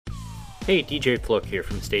Hey, DJ Flook here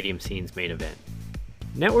from Stadium Scene's main event.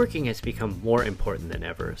 Networking has become more important than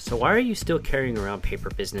ever, so why are you still carrying around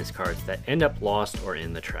paper business cards that end up lost or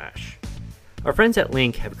in the trash? Our friends at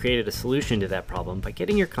Link have created a solution to that problem by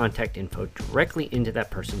getting your contact info directly into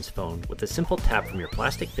that person's phone with a simple tap from your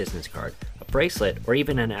plastic business card, a bracelet, or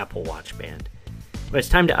even an Apple Watch band. When it's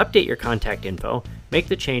time to update your contact info, make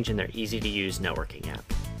the change in their easy-to-use networking app.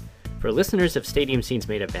 For listeners of Stadium Scene's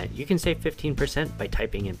main event, you can save 15% by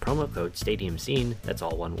typing in promo code Stadium Scene, that's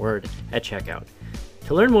all one word, at checkout.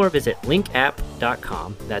 To learn more, visit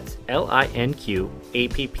linkapp.com, that's linqapp.com.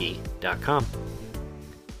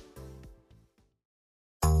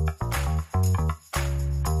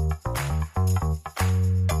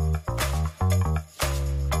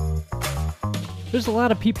 There's a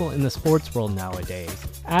lot of people in the sports world nowadays.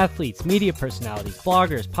 Athletes, media personalities,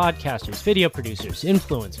 bloggers, podcasters, video producers,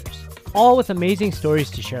 influencers. All with amazing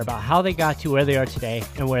stories to share about how they got to where they are today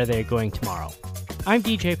and where they're going tomorrow. I'm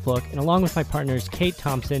DJ Flook, and along with my partners Kate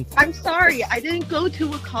Thompson. I'm sorry, I didn't go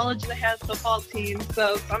to a college that has football teams,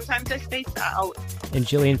 so sometimes I spaced out. And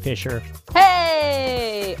Jillian Fisher.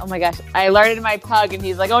 Hey! Oh my gosh, I alerted my pug and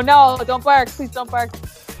he's like, oh no, don't bark, please don't bark.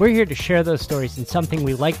 We're here to share those stories in something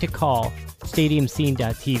we like to call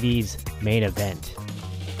StadiumScene.tv's main event.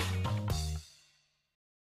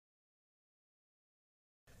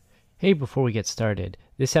 Hey, before we get started,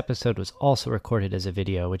 this episode was also recorded as a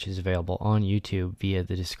video, which is available on YouTube via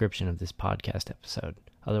the description of this podcast episode.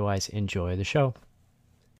 Otherwise, enjoy the show.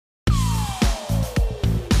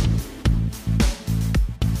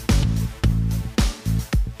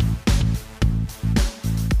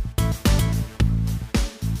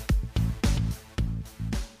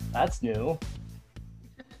 That's new.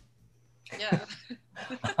 Yeah.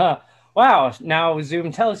 Wow, now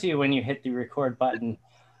Zoom tells you when you hit the record button.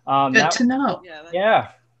 Good to know.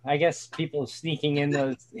 Yeah, I guess people sneaking in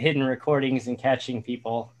those hidden recordings and catching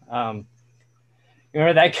people. Remember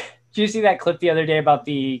that? Did you see that clip the other day about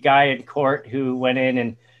the guy in court who went in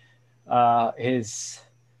and his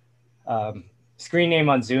screen name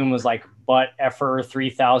on Zoom was like Butt Effer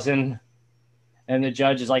 3000, and the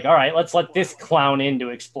judge is like, "All right, let's let this clown in to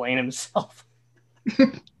explain himself."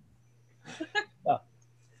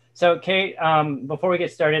 So, Kate, before we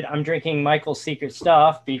get started, I'm drinking Michael's Secret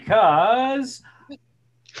Stuff because...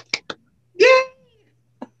 Yay!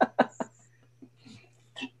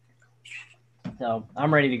 So,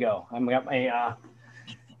 I'm ready to go. I've got my,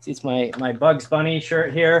 it's my Bugs Bunny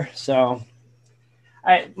shirt here. So,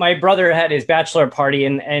 my brother had his bachelor party,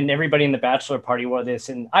 and everybody in the bachelor party wore this,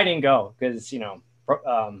 and I didn't go because,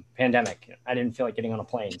 pandemic. I didn't feel like getting on a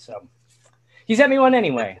plane. So, he sent me one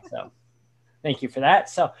anyway. So, thank you for that.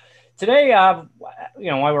 So, today, while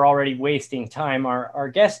we're already wasting time, our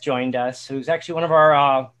guest joined us, who's actually one of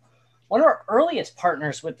our earliest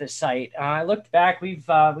partners with the site. I looked back; we've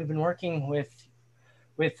been working with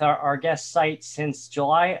our guest site since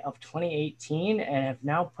July of 2018, and have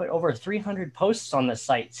now put over 300 posts on the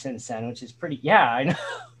site since then, which is pretty. Yeah, I know.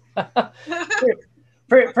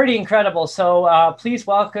 Pretty incredible. So please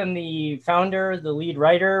welcome the founder, the lead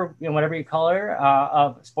writer, whatever you call her,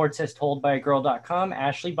 of sportsastoldbyaGirl.com,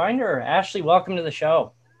 Ashley Binder. Ashley, welcome to the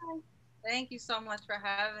show. Thank you so much for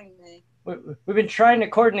having me. We've been trying to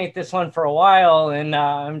coordinate this one for a while, and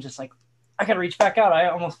I'm just like, I got to reach back out. I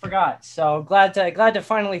almost forgot. So glad to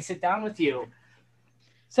finally sit down with you.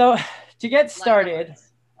 So to get started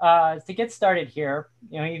here,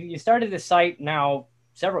 you started the site now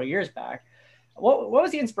several years back. What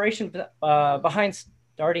was the inspiration behind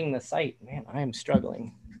starting the site? Man, I am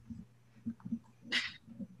struggling.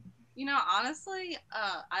 Honestly,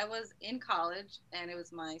 I was in college and it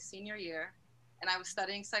was my senior year and I was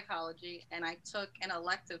studying psychology and I took an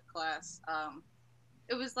elective class.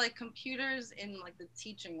 It was like computers in like the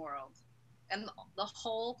teaching world. And the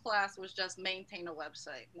whole class was just maintain a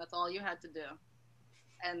website. And that's all you had to do.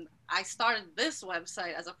 And I started this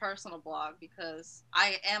website as a personal blog because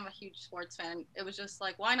I am a huge sports fan. It was just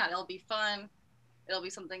like, why not? It'll be fun. It'll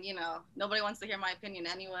be something, nobody wants to hear my opinion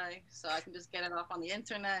anyway, so I can just get it off on the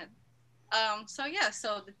internet.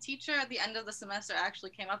 So the teacher at the end of the semester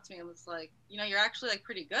actually came up to me and was like, you're actually like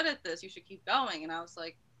pretty good at this. You should keep going. And I was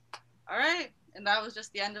like, all right. And that was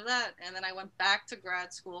just the end of that. And then I went back to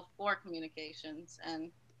grad school for communications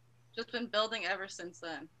and just been building ever since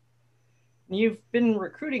then. You've been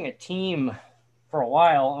recruiting a team for a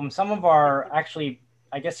while. Some of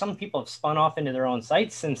some people have spun off into their own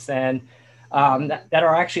sites since then that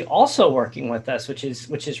are actually also working with us, which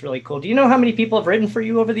is really cool. Do you know how many people have written for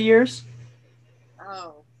you over the years?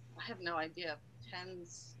 Oh, I have no idea.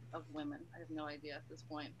 Tens of women. I have no idea at this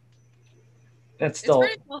point. That's still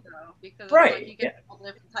it's pretty cool though, because right. like you get all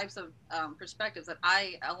different types of perspectives that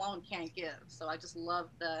I alone can't give. So I just love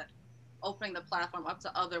that opening the platform up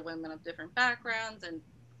to other women of different backgrounds and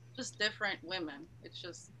just different women. It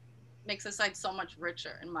just makes the site so much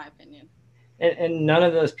richer, in my opinion. And none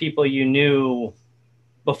of those people you knew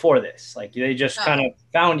before this, like they just kind of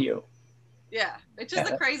found you. Yeah, it's just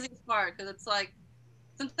the craziest part, because it's like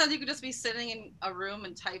sometimes you could just be sitting in a room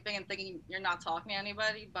and typing and thinking you're not talking to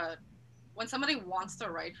anybody, but when somebody wants to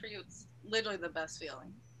write for you, it's literally the best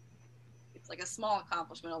feeling. It's like a small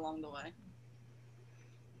accomplishment along the way.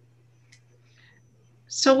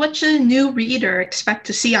 So what should a new reader expect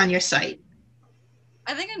to see on your site?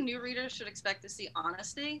 I think a new reader should expect to see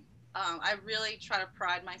honesty. I really try to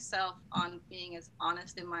pride myself on being as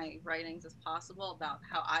honest in my writings as possible about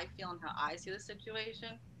how I feel and how I see the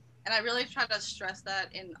situation. And I really try to stress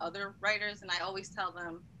that in other writers. And I always tell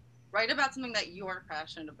them, write about something that you're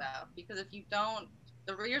passionate about. Because if you don't,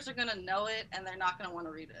 the readers are going to know it and they're not going to want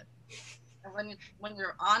to read it. And when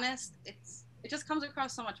you're honest, it just comes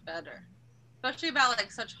across so much better. Especially about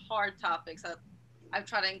like such hard topics that I've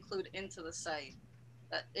tried to include into the site.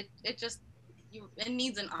 That it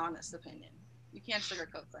needs an honest opinion. You can't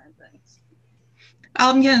sugarcoat certain things.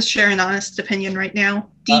 I'm going to share an honest opinion right now.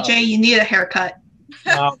 DJ, you need a haircut.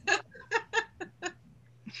 There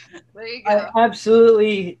you go. I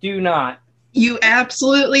absolutely do not. You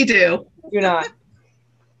absolutely do. Do not.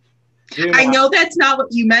 I know that's not what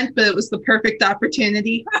you meant, but it was the perfect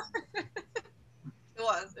opportunity. It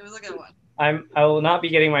was a good one. I will not be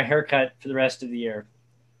getting my haircut for the rest of the year.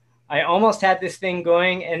 I almost had this thing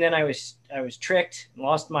going, and then I was tricked,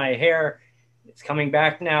 lost my hair. It's coming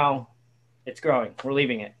back now. It's growing. We're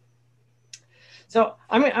leaving it. So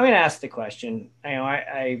I'm going to ask the question. You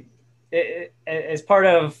know, as part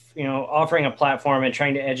of offering a platform and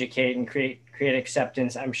trying to educate and create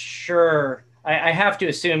acceptance, I'm sure I have to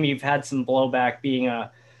assume you've had some blowback being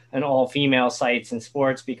an all-female sites in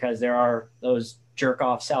sports, because there are those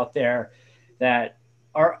jerk-offs out there that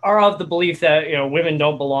are of the belief that women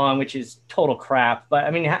don't belong, which is total crap. But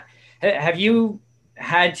I mean, have you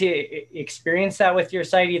had to experience that with your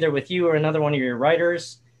site, either with you or another one of your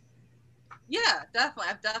writers? Yeah,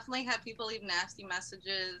 definitely. I've definitely had people leave nasty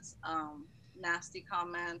messages, nasty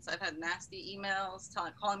comments. I've had nasty emails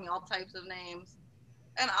calling me all types of names,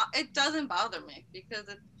 and it doesn't bother me, because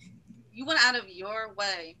you went out of your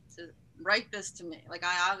way to write this to me. Like,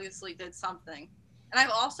 I obviously did something. And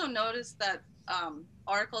I've also noticed that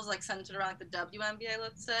articles like centered around like the WNBA,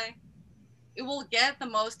 let's say, it will get the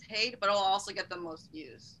most hate, but it will also get the most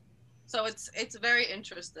views. So it's very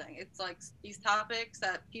interesting. It's like these topics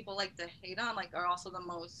that people like to hate on are also the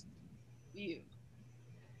most viewed.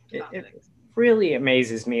 It really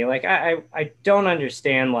amazes me. Like I don't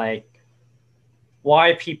understand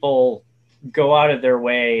why people go out of their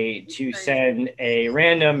way to send a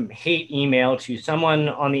random hate email to someone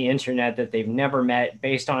on the internet that they've never met,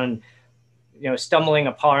 based on stumbling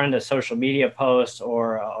upon a social media post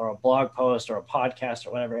or a blog post or a podcast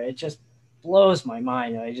or whatever. It just blows my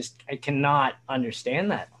mind. I cannot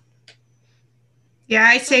understand that. Yeah,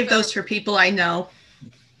 I save those for people I know.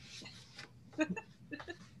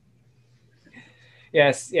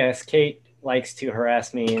 Yes, Kate likes to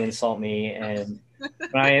harass me and insult me, and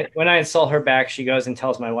when I insult her back, she goes and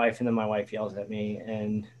tells my wife, and then my wife yells at me,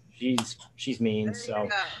 and she's mean. So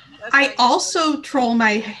I also troll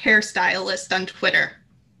my hairstylist on Twitter.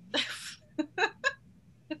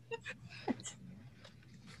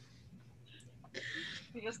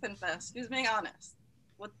 You just confessed. He was being honest.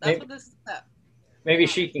 That's what this is about. Maybe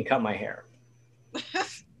she can cut my hair.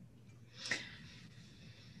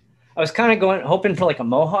 I was kind of hoping for a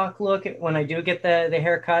mohawk look when I do get the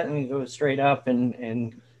haircut, and go straight up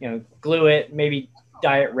and glue it, maybe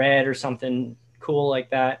dye it red or something cool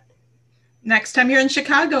like that. Next time you're in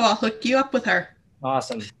Chicago, I'll hook you up with her.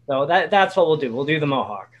 Awesome. So that's what we'll do. We'll do the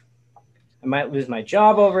mohawk. I might lose my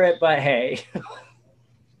job over it, but hey,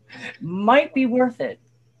 might be worth it.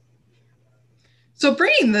 So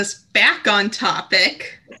bringing this back on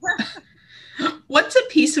topic, what's a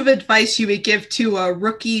piece of advice you would give to a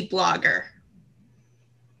rookie blogger?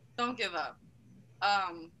 Don't give up.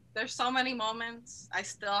 There's so many moments, I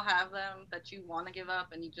still have them, that you want to give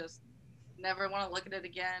up and you just never want to look at it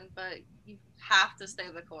again, but you have to stay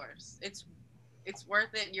the course. It's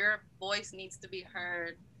worth it. Your voice needs to be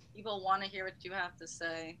heard. People want to hear what you have to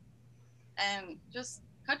say, and just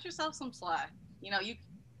cut yourself some slack.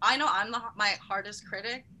 I know I'm my hardest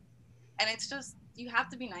critic, and it's just, you have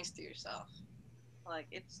to be nice to yourself.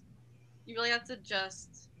 You really have to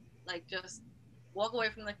just walk away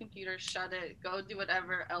from the computer, shut it, go do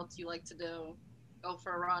whatever else you like to do, go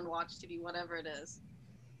for a run, watch TV, whatever it is,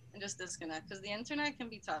 and just disconnect, because the internet can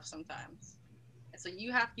be tough sometimes. And so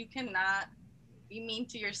you cannot be mean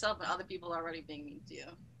to yourself when other people are already being mean to you.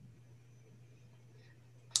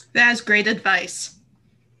 That is great advice.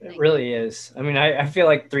 It really is. I mean, I feel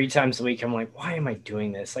like 3 times a week I'm like, why am I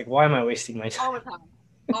doing this? Like, why am I wasting my time?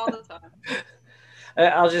 All the time.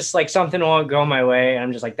 I'll just like, something won't go my way.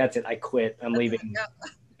 I'm just like, that's it. I quit. I'm leaving.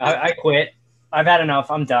 I quit. I've had enough.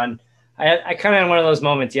 I'm done. I kind of had one of those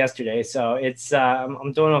moments yesterday, so it's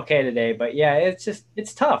I'm doing okay today. But yeah,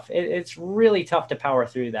 it's tough. It's really tough to power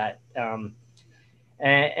through that.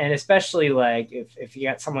 And especially like if you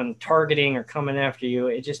got someone targeting or coming after you,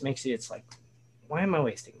 it just makes it's like, why am I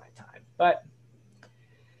wasting my time? But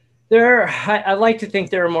I like to think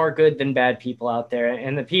there are more good than bad people out there.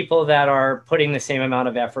 And the people that are putting the same amount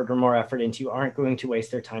of effort or more effort into you aren't going to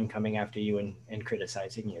waste their time coming after you and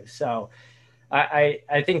criticizing you. So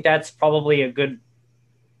I think that's probably a good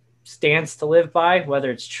stance to live by. Whether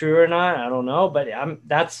it's true or not, I don't know. But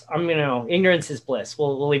ignorance is bliss.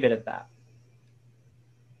 We'll leave it at that.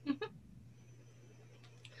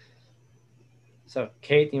 So,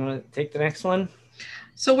 Kate, you want to take the next one?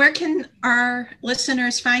 So where can our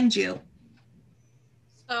listeners find you?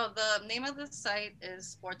 So the name of the site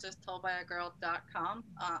is sportsastoldbyagirl.com.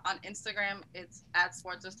 On Instagram, it's at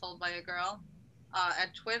sportsastoldbyagirl.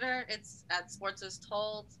 At Twitter, it's at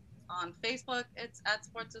sportsastold. On Facebook, it's at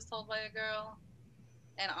sportsastoldbyagirl.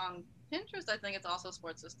 And on Pinterest, I think it's also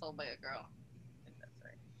sportsastoldbyagirl. I think that's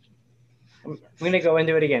right. I'm going to go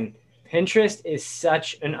into it again. Pinterest is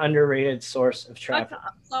such an underrated source of traffic.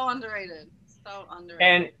 So underrated. So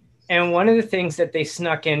underrated. And one of the things that they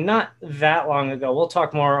snuck in not that long ago, we'll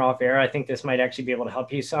talk more off air. I think this might actually be able to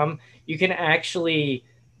help you some. You can actually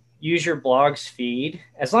use your blog's feed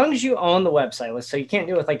as long as you own the website. So you can't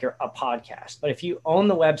do it with like a podcast, but if you own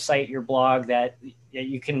the website, your blog, that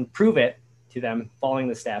you can prove it to them following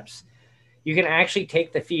the steps, you can actually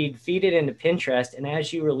take the feed it into Pinterest. And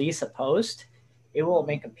as you release a post, it will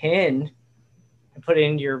make a pin and put it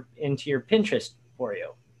into your Pinterest for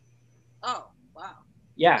you. Oh, wow.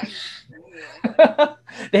 Yeah.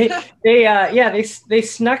 They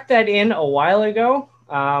snuck that in a while ago.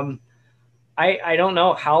 I don't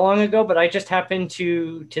know how long ago, but I just happened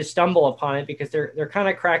to stumble upon it because they're kind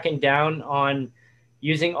of cracking down on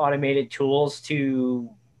using automated tools to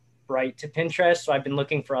write to Pinterest. So I've been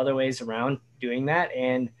looking for other ways around doing that,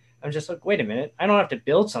 and I'm just like, wait a minute, I don't have to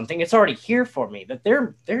build something. It's already here for me that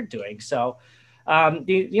they're doing. So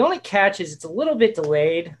the only catch is it's a little bit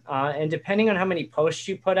delayed. And depending on how many posts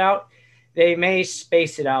you put out, they may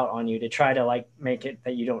space it out on you to try to like make it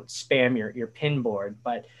that you don't spam your pin board.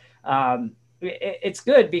 But it's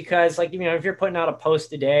good because like, if you're putting out a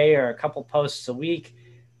post a day or a couple posts a week,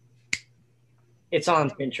 it's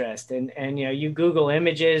on Pinterest and you Google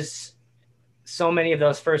images. So many of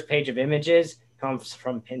those first page of images comes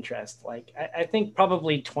from Pinterest. Like I think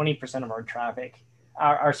probably 20% of our traffic,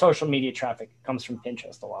 our social media traffic, comes from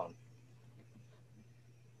Pinterest alone.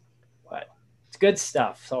 But it's good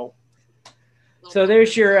stuff. So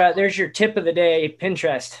there's your tip of the day,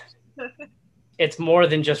 Pinterest. It's more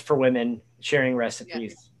than just for women sharing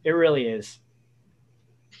recipes. Yeah. It really is.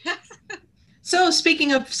 So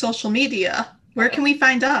speaking of social media, where can we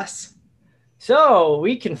find us? So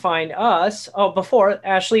we can find us. Oh, before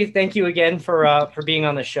Ashley, thank you again for being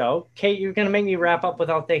on the show. Kate, you're going to make me wrap up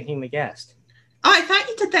without thanking the guest. Oh, I thought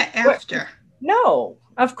you did that after. No,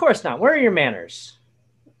 of course not. Where are your manners?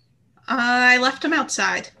 I left them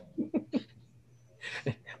outside.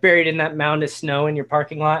 Buried in that mound of snow in your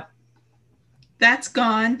parking lot? That's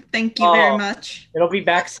gone. Thank you very much. It'll be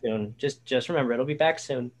back soon. Just remember, it'll be back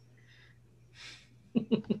soon.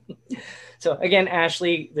 So again,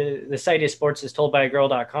 Ashley, the site is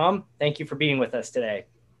sportsastoldbyagirl.com. Thank you for being with us today.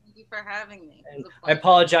 Thank you for having me. And I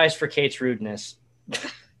apologize for Kate's rudeness.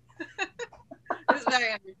 It was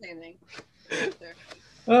very entertaining.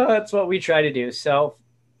 Oh, that's what we try to do. So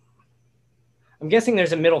I'm guessing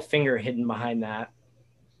there's a middle finger hidden behind that.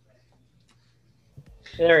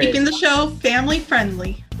 There it is. Keeping the show family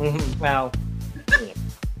friendly. Well,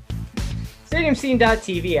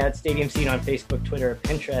 StadiumScene.tv, at Stadium Scene on Facebook, Twitter,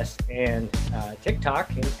 Pinterest, and TikTok,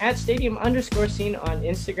 and at Stadium_Scene on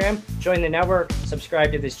Instagram. Join the network,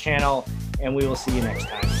 subscribe to this channel, and we will see you next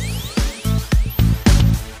time.